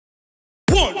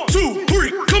1, 2,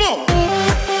 3, come on.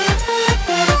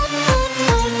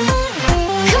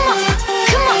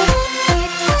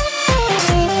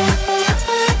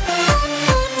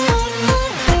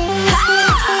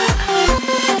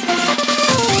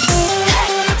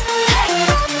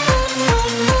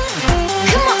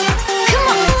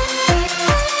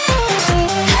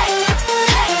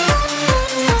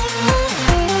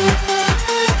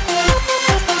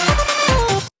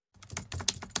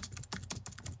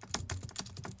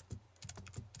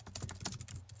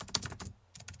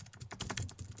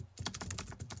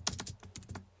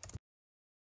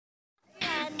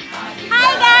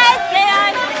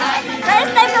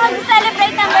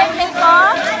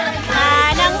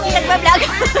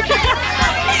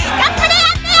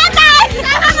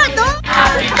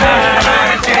 Happy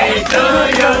birthday to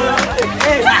you.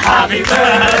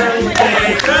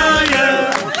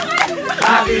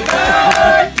 Happy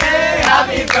birthday,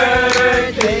 happy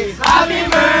birthday, happy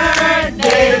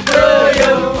birthday to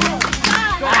you.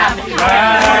 Happy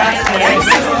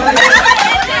birthday to you.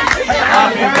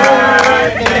 Happy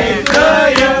birthday to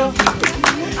you.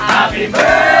 Happy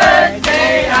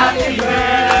birthday, happy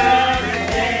birthday.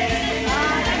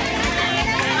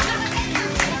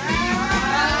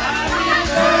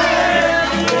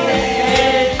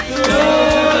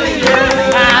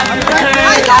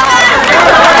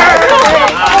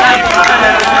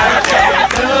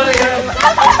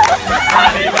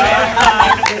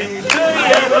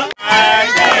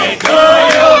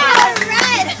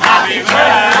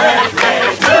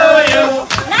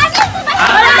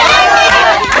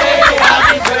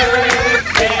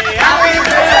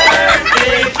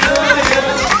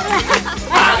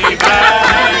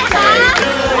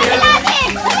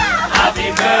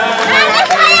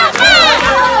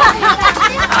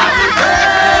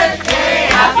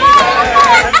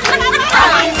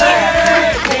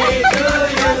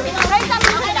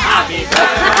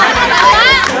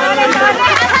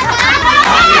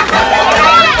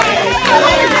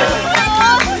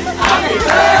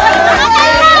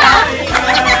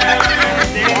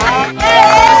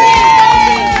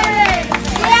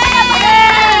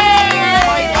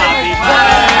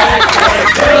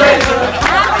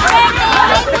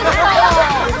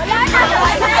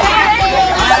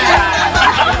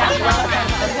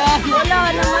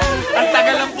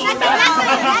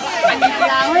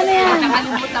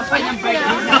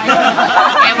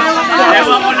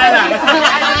 Ewan mo na lang.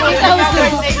 Happy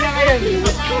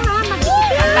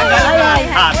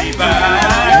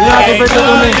birthday to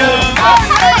you.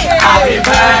 Happy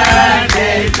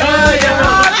birthday to you.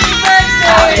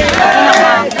 Happy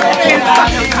birthday,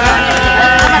 happy birthday.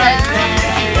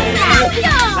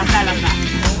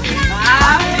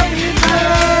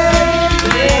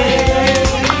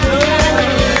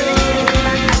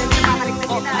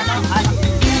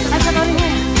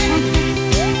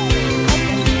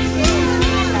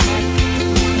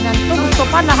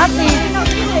 Pa lahat eh.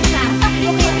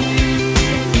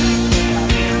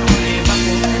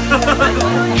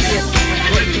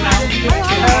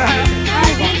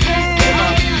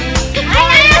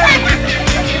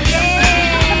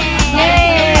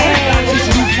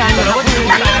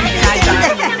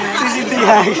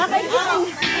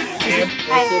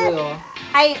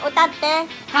 Ay, utate.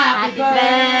 Happy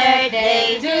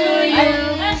birthday to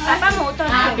you. Papa mo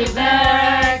utot. Happy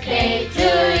birthday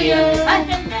to you.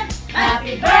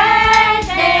 Happy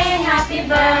birthday, happy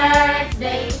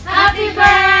birthday, happy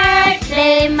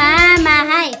birthday, Mama.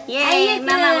 Hi. Yay,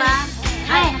 Mama.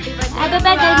 Hi. Happy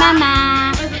birthday, Mama.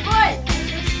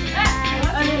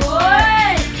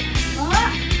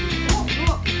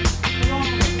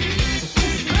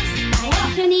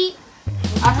 Actually,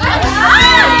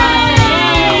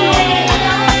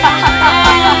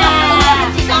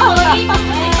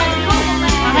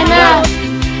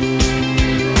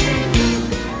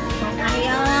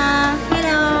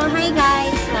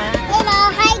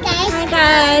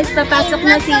 papasok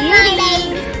na si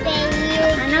Yuri.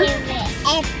 Ano?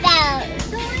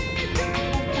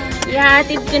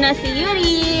 Ihatid ko na si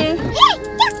Yuri.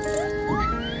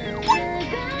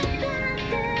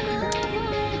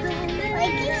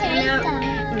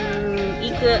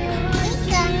 Ika.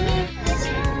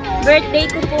 Birthday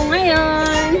ko po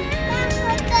ngayon.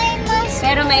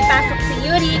 Pero may pasok si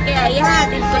Yuri, kaya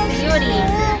ihatid ko si Yuri.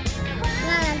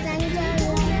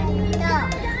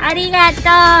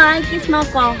 Arigato! Ay, kiss mo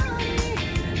ko.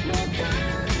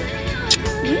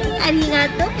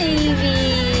 Arigato, baby!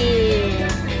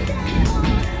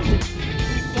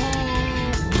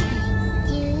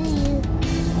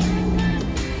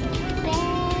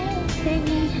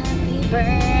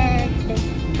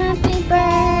 Happy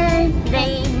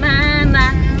birthday,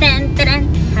 Mama! Ten, ten,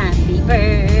 happy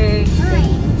birthday!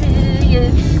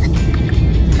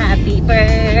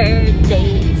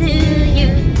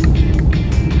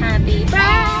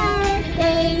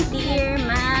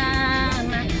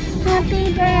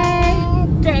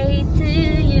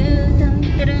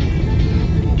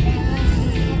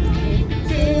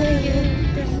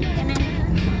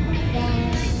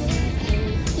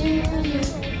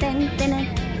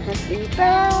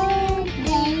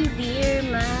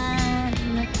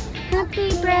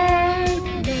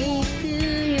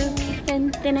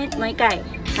 ganit mo ikay.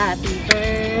 Happy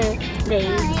birthday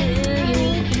to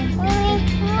you.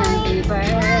 Happy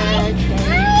birthday to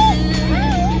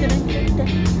you.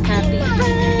 Happy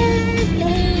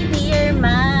birthday dear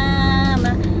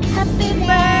mama. Happy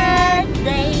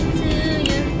birthday to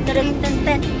you.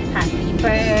 Happy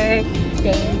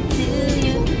birthday to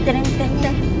you.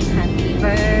 Happy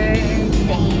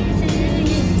birthday to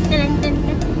you.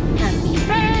 Happy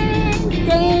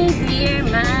birthday dear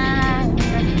mama.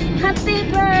 Happy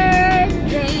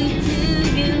birthday to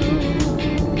you.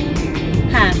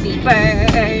 Happy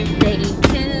birthday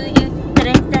to you.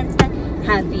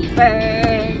 Happy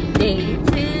birthday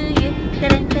to you.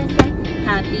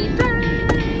 Happy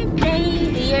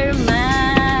birthday dear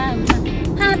mama.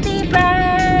 Happy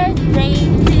birthday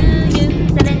to you.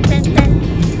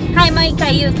 Hi, may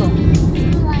kayo ko.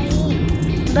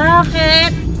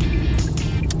 Bakit?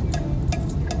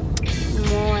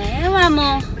 Ewa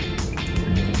mo.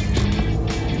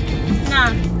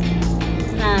 Na.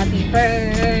 Happy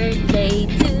birthday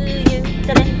to you.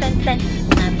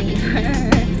 Happy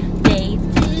birthday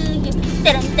to you.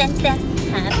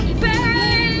 Happy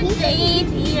birthday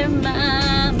dear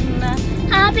mama.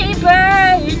 Happy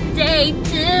birthday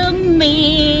to me.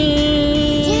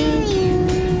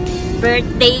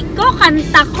 Birthday ko,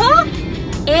 kanta ko.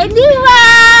 Eh di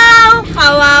wow!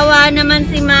 Kawawa naman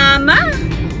si mama.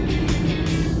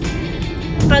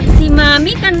 Pag si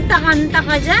mami, kanta-kanta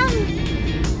ka dyan.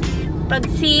 Pag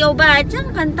si Oba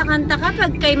dyan, kanta-kanta ka.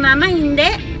 Pag kay mama,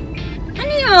 hindi.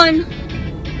 Ano yun?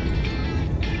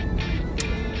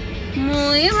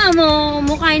 Mamo,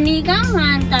 mukha ni ka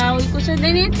man. Tawid ko sa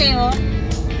danete, oh.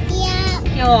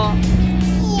 Yo.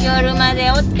 Yoruma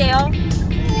de otte, oh.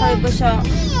 Tawid ko siya.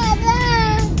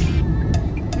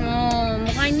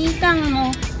 Mukha ni kang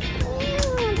mo.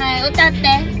 Ay,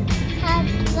 utate.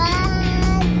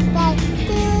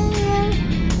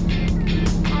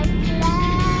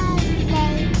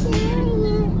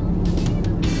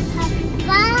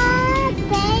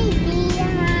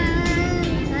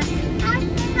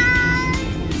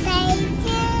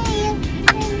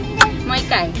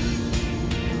 Kay.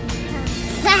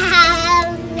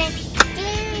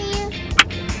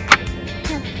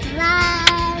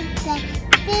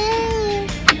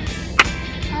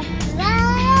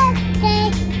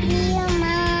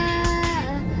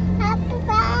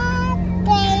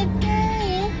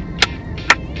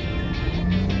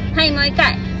 Hay mo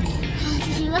ikay.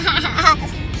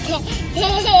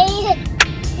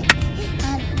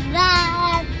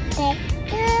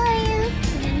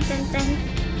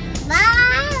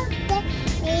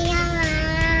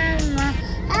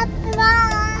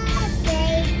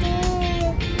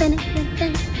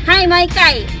 Hi,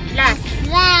 Maikay. Last.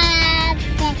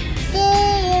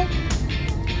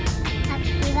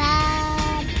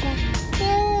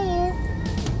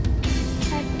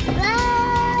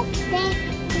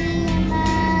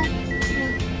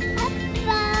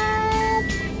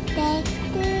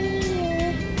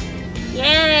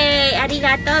 Yay!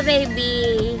 Arigato,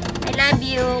 baby. I love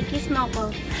you. Kiss mo ko.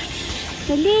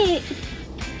 Dali.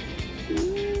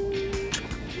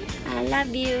 I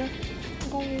love you.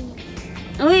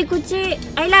 Uy, kuchi.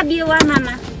 I love you,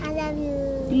 mama. I love you.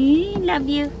 Love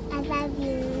you. I love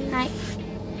you. Hi.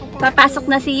 Papasok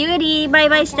na si Yuri.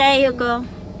 Bye-bye, Stayo ko.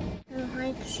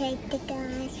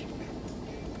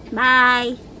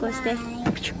 Bye. Koste.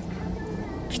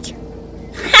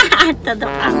 Todo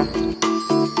pa.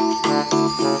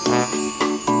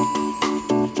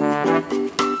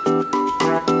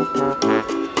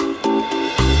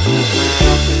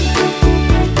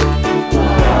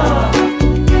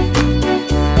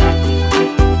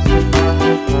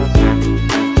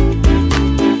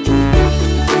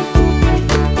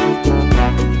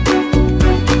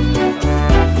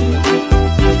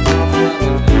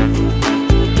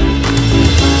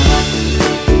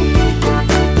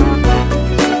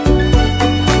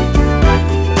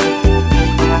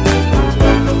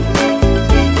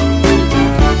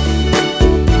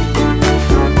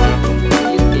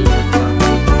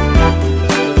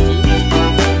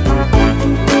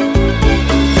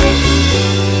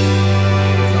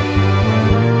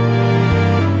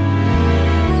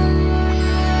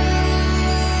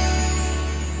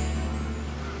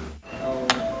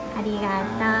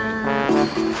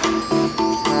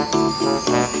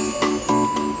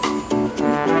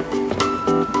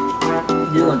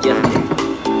 Giữ còn chuyện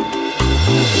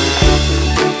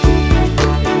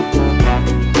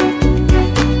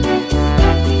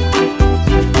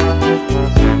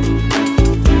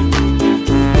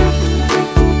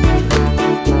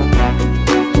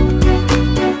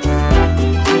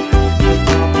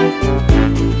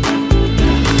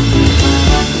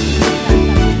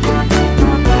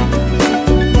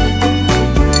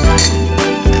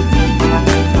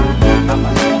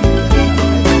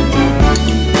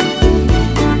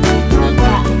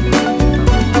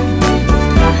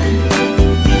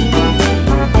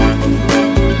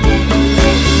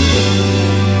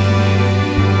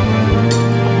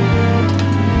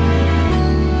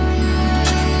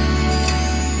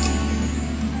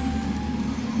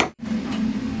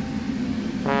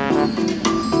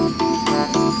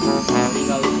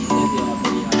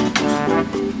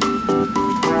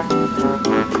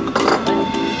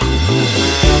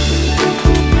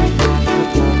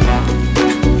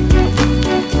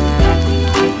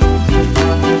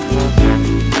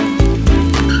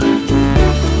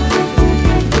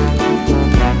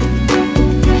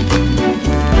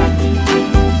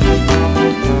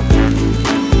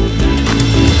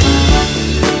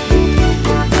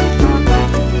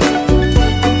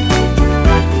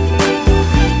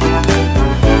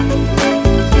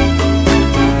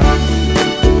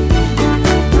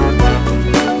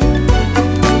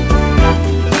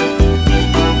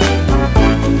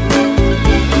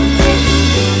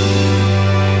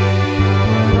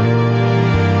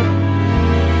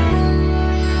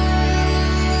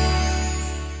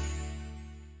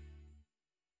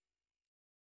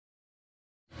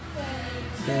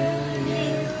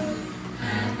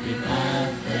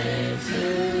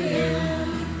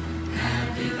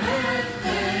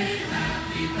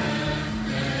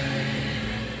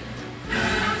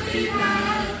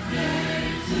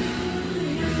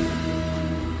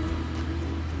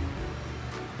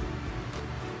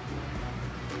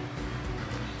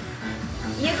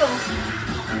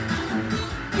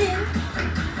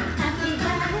Happy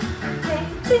birthday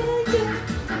to you.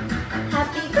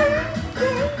 Happy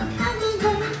birthday, happy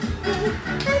birthday,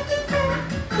 happy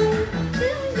birthday to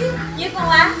you. ゆうこ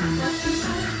は？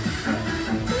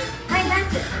はい、ダン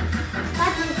ス。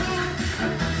Happy birthday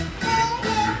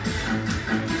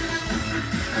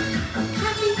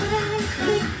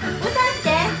歌って。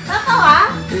パパは？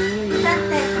歌っ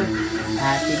て。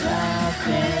Happy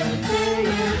birthday to you.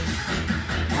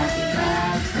 Happy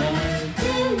birthday to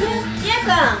you. ゆうく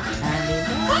ん。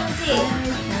こっち。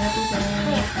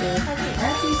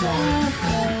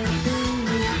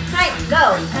はい、Go!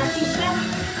 Happy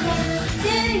birthday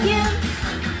to you!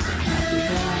 Happy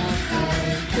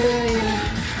birthday to you.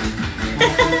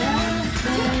 Happy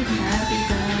birthday,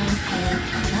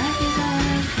 happy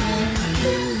birthday to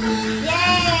you. イェ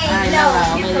ーイ！はい、マ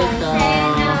マおめでとう。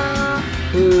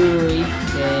ふー、いっ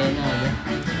せーの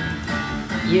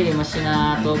で。ゆりもしな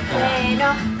遠くから。せーの、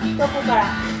どこから？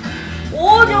お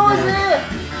ー、上手！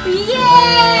イエーイ！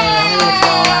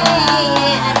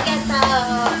ありがと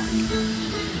う。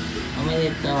おめで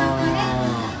とう。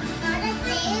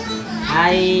は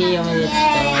い、おめでと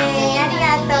う。